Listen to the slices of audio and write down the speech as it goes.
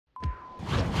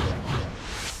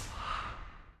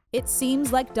It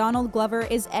seems like Donald Glover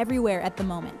is everywhere at the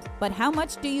moment, but how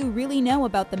much do you really know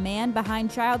about the man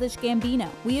behind Childish Gambino?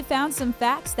 We have found some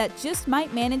facts that just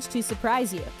might manage to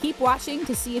surprise you. Keep watching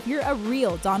to see if you're a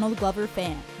real Donald Glover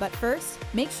fan. But first,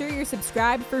 make sure you're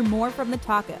subscribed for more from the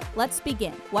taco. Let's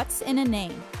begin. What's in a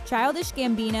name? Childish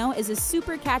Gambino is a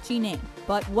super catchy name,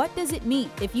 but what does it mean?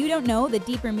 If you don't know the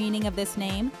deeper meaning of this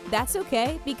name, that's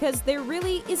okay, because there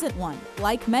really isn't one.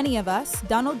 Like many of us,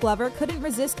 Donald Glover couldn't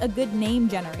resist a good name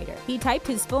generator. He typed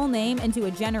his full name into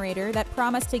a generator that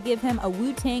promised to give him a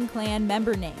Wu-Tang Clan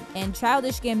member name, and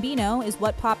Childish Gambino is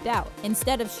what popped out.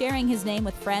 Instead of sharing his name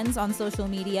with friends on social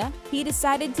media, he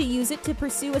decided to use it to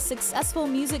pursue a successful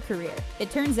music career.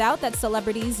 It turns out that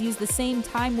celebrities use the same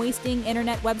time-wasting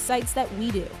internet websites that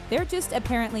we do. They're just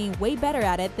apparently way better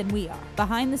at it than we are.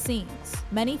 Behind the scenes,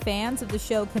 many fans of the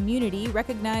show Community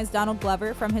recognize Donald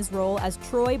Glover from his role as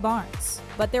Troy Barnes.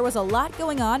 But there was a lot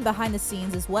going on behind the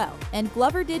scenes as well, and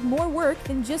Glover did more work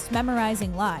than just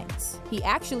memorizing lines. He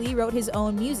actually wrote his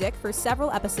own music for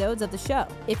several episodes of the show.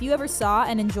 If you ever saw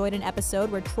and enjoyed an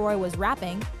episode where Troy was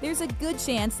rapping, there's a good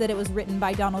chance that it was written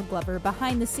by Donald Glover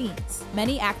behind the scenes.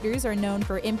 Many actors are known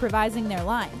for improvising their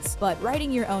lines, but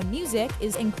writing your own music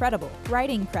is incredible.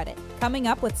 Writing credit. Coming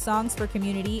up with songs for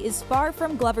Community is far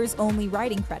from Glover's only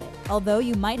writing credit. Although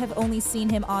you might have only seen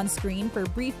him on screen for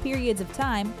brief periods of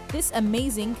time, this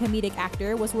amazing comedic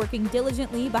actor was working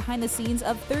diligently behind the scenes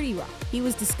of 30 Rock. He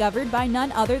was discovered by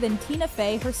none other than Tina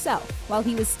Fey herself while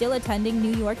he was still attending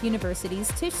New York University's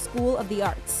Tisch School of the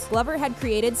Arts. Glover had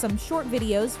created some short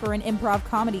videos for an improv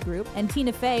comedy group, and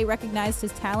Tina Fey recognized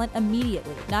his talent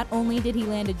immediately. Not only did he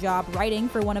land a job writing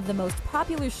for one of the most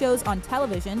popular shows on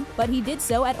television, but he did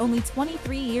so at only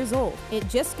 23 years old. It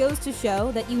just goes to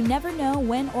show that you never know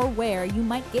when or where you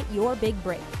might get your big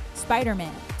break.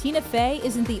 Spider-Man. Tina Fey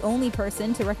isn't the only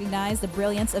person to recognize the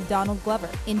brilliance of Donald Glover.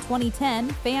 In 2010,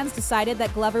 fans decided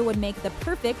that Glover would make the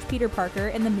perfect Peter Parker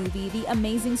in the movie The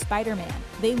Amazing Spider-Man.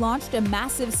 They launched a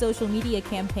massive social media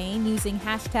campaign using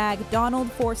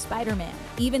 #Donald4Spider-Man.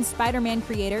 Even Spider-Man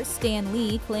creator Stan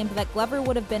Lee claimed that Glover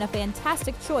would have been a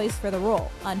fantastic choice for the role.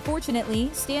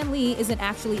 Unfortunately, Stan Lee isn't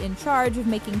actually in charge of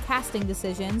making casting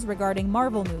decisions regarding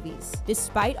Marvel movies.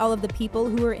 Despite all of the people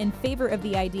who were in favor of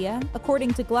the idea,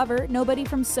 according to Glover, nobody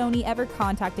from Sony ever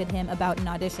contacted him about an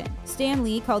audition. Stan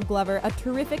Lee called Glover a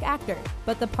terrific actor,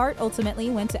 but the part ultimately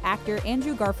went to actor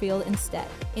Andrew Garfield instead.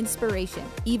 Inspiration.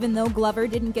 Even though Glover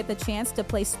didn't get the chance to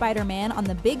play Spider-Man on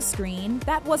the big screen,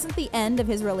 that wasn't the end of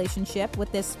his relationship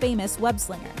with this famous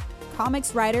web-slinger.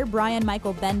 Comics writer Brian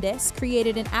Michael Bendis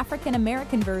created an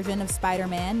African-American version of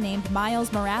Spider-Man named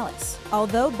Miles Morales.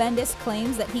 Although Bendis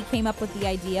claims that he came up with the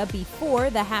idea before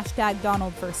the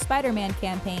 #Donald1Spider-Man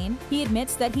campaign, he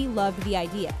admits that he loved the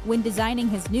idea. When designing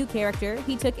his new character,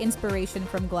 he took inspiration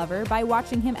from Glover by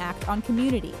watching him act on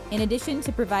Community. In addition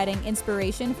to providing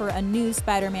inspiration for a new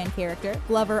Spider-Man character,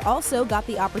 Glover also got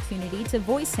the opportunity to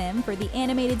voice him for the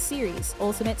animated series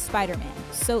Ultimate Spider-Man,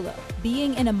 Solo.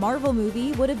 Being in a Marvel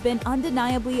movie would have been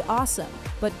undeniably awesome,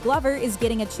 but Glover is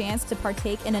getting a chance to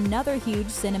partake in another huge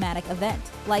cinematic event.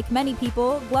 Like many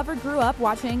people, Glover grew up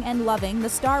watching and loving the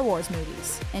Star Wars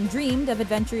movies, and dreamed of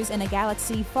adventures in a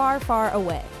galaxy far, far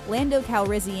away. Lando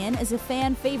Calrissian is a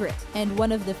fan favorite, and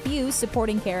one of the few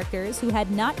supporting characters who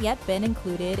had not yet been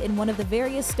included in one of the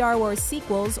various Star Wars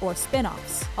sequels or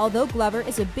spin-offs. Although Glover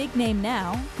is a big name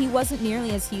now, he wasn't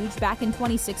nearly as huge back in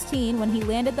 2016 when he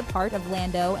landed the part of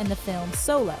Lando in the film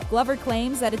Solo. Glover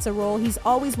claims that it's a role he's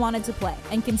always wanted to play,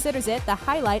 and considers it the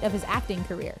highlight of his acting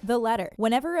career. The letter.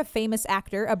 Whenever a famous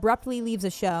actor abruptly leaves a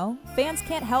show, fans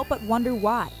can't help but wonder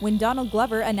why. When Donald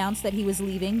Glover announced that he was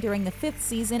leaving during the 5th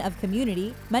season of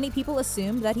Community, many people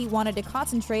assumed that he wanted to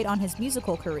concentrate on his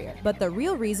musical career, but the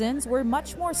real reasons were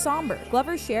much more somber.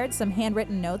 Glover shared some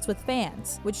handwritten notes with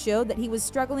fans, which showed that he was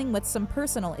struggling with some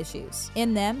personal issues.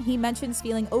 In them, he mentions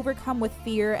feeling overcome with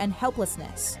fear and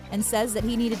helplessness, and says that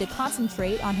he needed to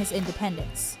concentrate on his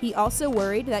independence. He also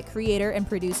worried that creator and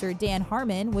producer Dan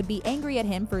Harmon would be angry at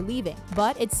him for leaving,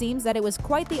 but it seems that it was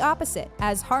quite the opposite,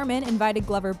 as Harmon invited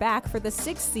Glover back for the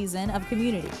 6th season of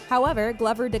Community. However,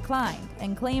 Glover declined,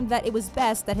 and claimed that it was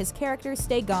best that his character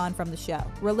stay gone from the show.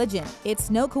 Religion. It's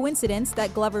no coincidence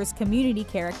that Glover's Community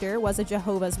character was a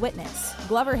Jehovah's Witness.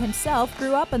 Glover himself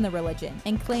grew up in the religion,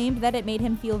 and claimed that it made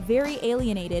him feel very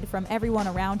alienated from everyone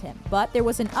around him. But there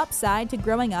was an upside to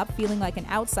growing up feeling like an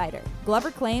outsider.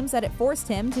 Glover claims that it forced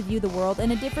him to view the world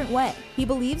in a different way. He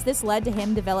believes this led to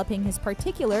him developing his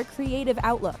particular creative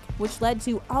outlook, which led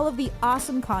to all of the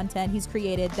awesome content he's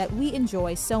created that we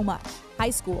enjoy so much. High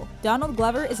school. Donald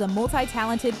Glover is a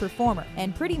multi-talented performer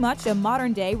and pretty much a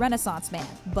modern-day Renaissance man.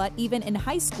 But even in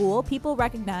high school, people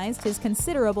recognized his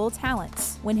considerable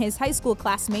talents. When his high school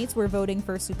classmates were voting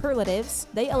for superlatives,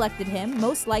 they elected him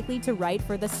most likely to write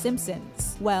for The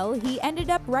Simpsons. Well, he ended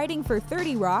up writing for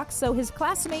 30 Rock, so his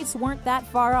classmates weren't that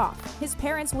far off. His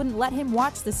parents wouldn't let him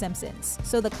watch The Simpsons,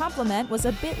 so the compliment was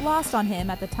a bit lost on him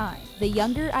at the time. The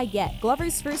Younger I Get.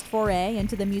 Glover's first foray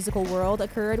into the musical world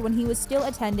occurred when he was still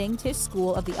attending Tisch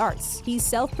School of the Arts. He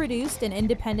self-produced an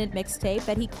independent mixtape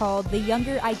that he called The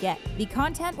Younger I Get. The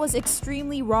content was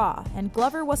extremely raw, and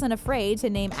Glover wasn't afraid to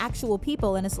name actual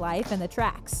people in his life in the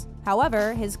tracks.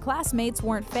 However, his classmates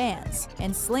weren't fans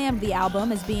and slammed the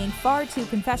album as being far too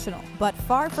confessional. But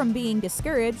far from being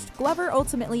discouraged, Glover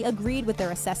ultimately agreed with their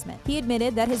assessment. He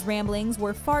admitted that his ramblings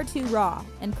were far too raw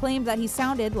and claimed that he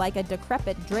sounded like a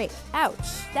decrepit Drake.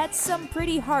 Ouch, that's some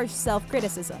pretty harsh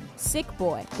self-criticism. Sick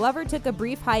Boy. Glover took a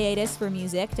brief hiatus for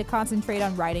music to concentrate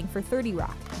on writing for 30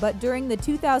 Rock. But during the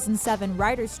 2007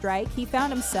 writer's strike, he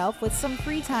found himself with some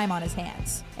free time on his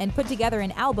hands and put together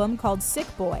an album called Sick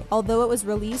Boy. Although it was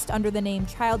released under the name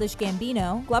Childish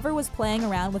Gambino, Glover was playing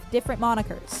around with different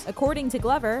monikers. According to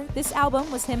Glover, this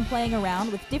album was him playing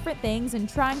around with different things and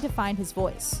trying to find his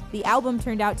voice. The album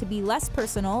turned out to be less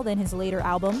personal than his later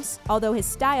albums, although his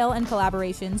style and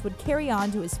collaborations would carry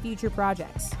on to his future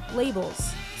projects.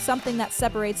 Labels. Something that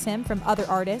separates him from other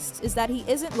artists is that he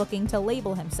isn't looking to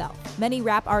label himself. Many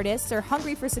rap artists are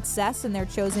hungry for success in their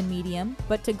chosen medium,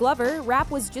 but to Glover,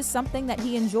 rap was just something that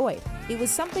he enjoyed. It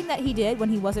was something that he did when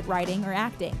he wasn't writing or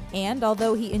acting, and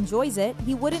although he enjoys it,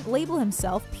 he wouldn't label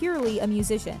himself purely a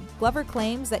musician. Glover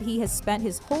claims that he has spent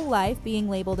his whole life being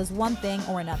labeled as one thing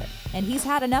or another, and he's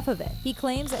had enough of it. He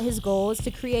claims that his goal is to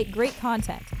create great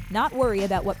content, not worry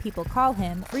about what people call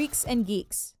him, freaks and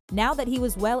geeks. Now that he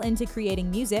was well into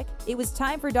creating music, it was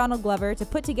time for Donald Glover to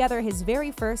put together his very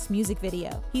first music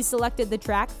video. He selected the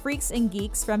track Freaks and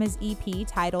Geeks from his EP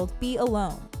titled Be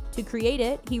Alone. To create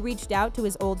it, he reached out to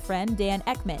his old friend Dan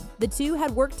Ekman. The two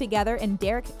had worked together in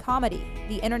Derek Comedy,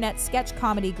 the internet sketch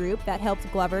comedy group that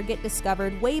helped Glover get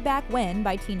discovered way back when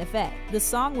by Tina Fey. The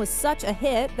song was such a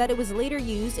hit that it was later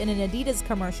used in an Adidas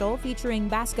commercial featuring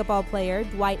basketball player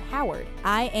Dwight Howard.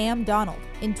 I Am Donald.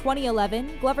 In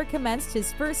 2011, Glover commenced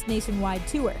his first nationwide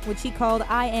tour, which he called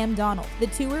I Am Donald. The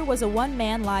tour was a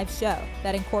one-man live show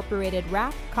that incorporated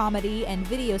rap, comedy, and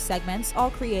video segments,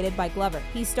 all created by Glover.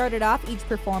 He started off each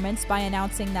performance by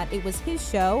announcing that it was his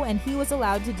show and he was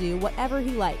allowed to do whatever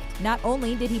he liked. Not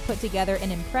only did he put together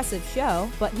an impressive show,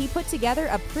 but he put together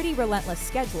a pretty relentless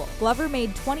schedule. Glover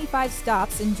made 25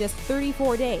 stops in just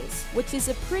 34 days, which is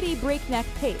a pretty breakneck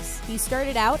pace. He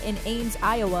started out in Ames,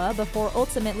 Iowa, before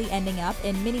ultimately ending up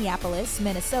in Minneapolis,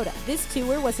 Minnesota. This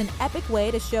tour was an epic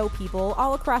way to show people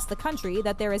all across the country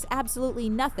that there is absolutely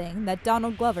nothing that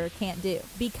Donald Glover can't do.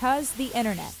 Because the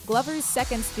Internet. Glover's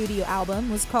second studio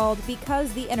album was called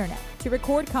Because the Internet. To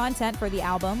record content for the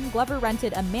album, Glover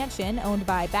rented a mansion owned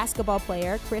by basketball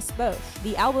player Chris Bosh.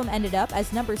 The album ended up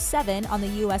as number 7 on the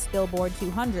US Billboard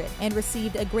 200 and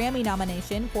received a Grammy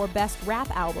nomination for Best Rap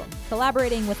Album.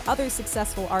 Collaborating with other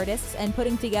successful artists and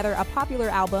putting together a popular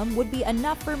album would be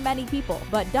enough for many people,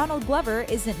 but Donald Glover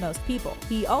isn't most people.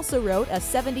 He also wrote a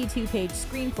 72-page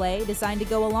screenplay designed to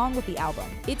go along with the album.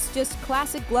 It's just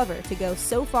classic Glover to go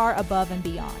so far above and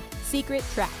beyond. Secret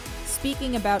track.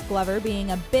 Speaking about Glover being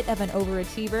a bit of an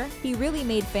overachiever, he really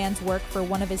made fans work for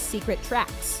one of his secret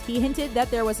tracks. He hinted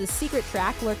that there was a secret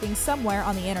track lurking somewhere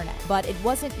on the internet, but it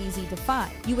wasn't easy to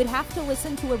find. You would have to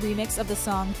listen to a remix of the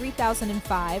song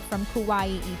 3005 from Kauai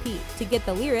EP. To get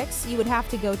the lyrics, you would have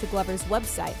to go to Glover's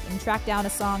website and track down a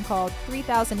song called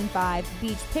 3005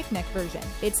 Beach Picnic version.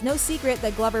 It's no secret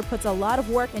that Glover puts a lot of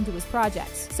work into his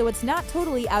projects, so it's not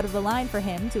totally out of the line for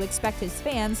him to expect his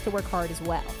fans to work hard as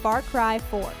well. Far Cry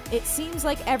 4. It seems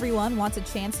like everyone wants a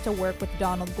chance to work with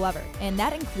Donald Glover, and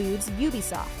that includes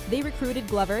Ubisoft. They recruited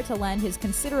Glover to lend his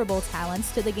considerable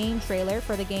talents to the game trailer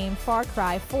for the game Far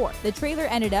Cry 4. The trailer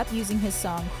ended up using his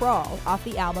song Crawl off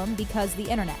the album Because the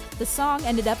Internet. The song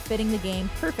ended up fitting the game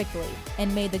perfectly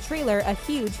and made the trailer a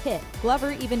huge hit.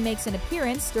 Glover even makes an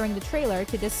appearance during the trailer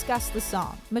to discuss the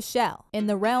song. Michelle. In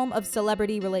the realm of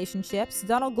celebrity relationships,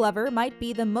 Donald Glover might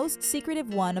be the most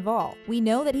secretive one of all. We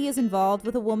know that he is involved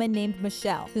with a woman named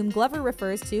Michelle, whom Glover Glover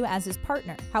refers to as his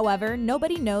partner. However,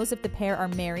 nobody knows if the pair are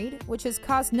married, which has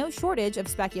caused no shortage of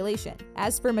speculation.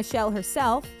 As for Michelle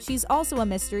herself, she's also a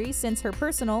mystery since her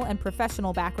personal and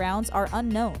professional backgrounds are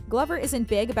unknown. Glover isn't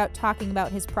big about talking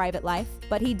about his private life,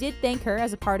 but he did thank her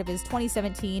as a part of his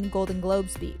 2017 Golden Globe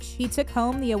speech. He took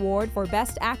home the award for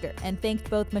Best Actor and thanked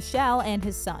both Michelle and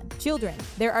his son. Children.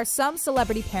 There are some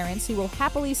celebrity parents who will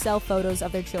happily sell photos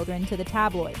of their children to the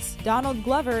tabloids. Donald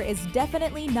Glover is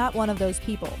definitely not one of those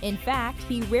people. In fact,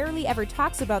 he rarely ever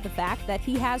talks about the fact that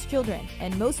he has children,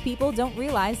 and most people don't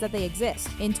realize that they exist.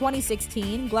 In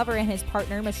 2016, Glover and his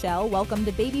partner Michelle welcomed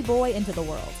a baby boy into the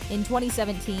world. In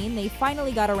 2017, they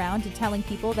finally got around to telling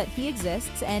people that he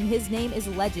exists and his name is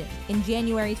Legend. In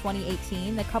January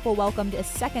 2018, the couple welcomed a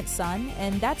second son,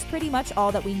 and that's pretty much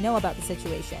all that we know about the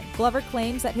situation. Glover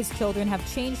claims that his children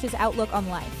have changed his outlook on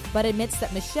life, but admits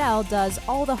that Michelle does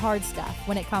all the hard stuff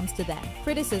when it comes to them.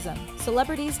 Criticism.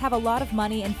 Celebrities have a lot of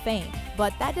money and fame,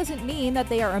 but that doesn't mean that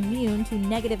they are immune to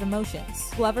negative emotions.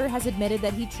 Glover has admitted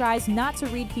that he tries not to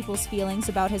read people's feelings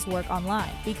about his work online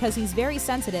because he's very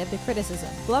sensitive to criticism.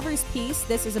 Glover's piece,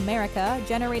 This Is America,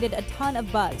 generated a ton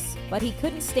of buzz, but he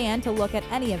couldn't stand to look at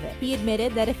any of it. He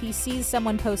admitted that if he sees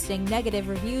someone posting negative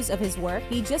reviews of his work,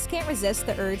 he just can't resist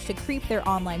the urge to creep their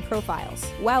online profiles.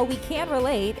 While we can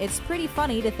relate, it's pretty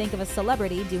funny to think of a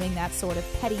celebrity doing that sort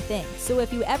of petty thing. So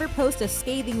if you ever post a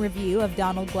scathing review of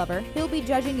Donald Glover, he'll be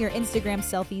judging your Instagram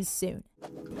selfies soon.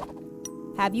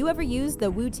 Have you ever used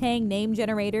the Wu-Tang name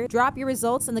generator? Drop your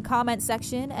results in the comment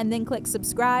section and then click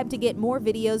subscribe to get more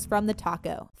videos from the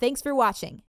taco. Thanks for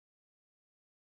watching.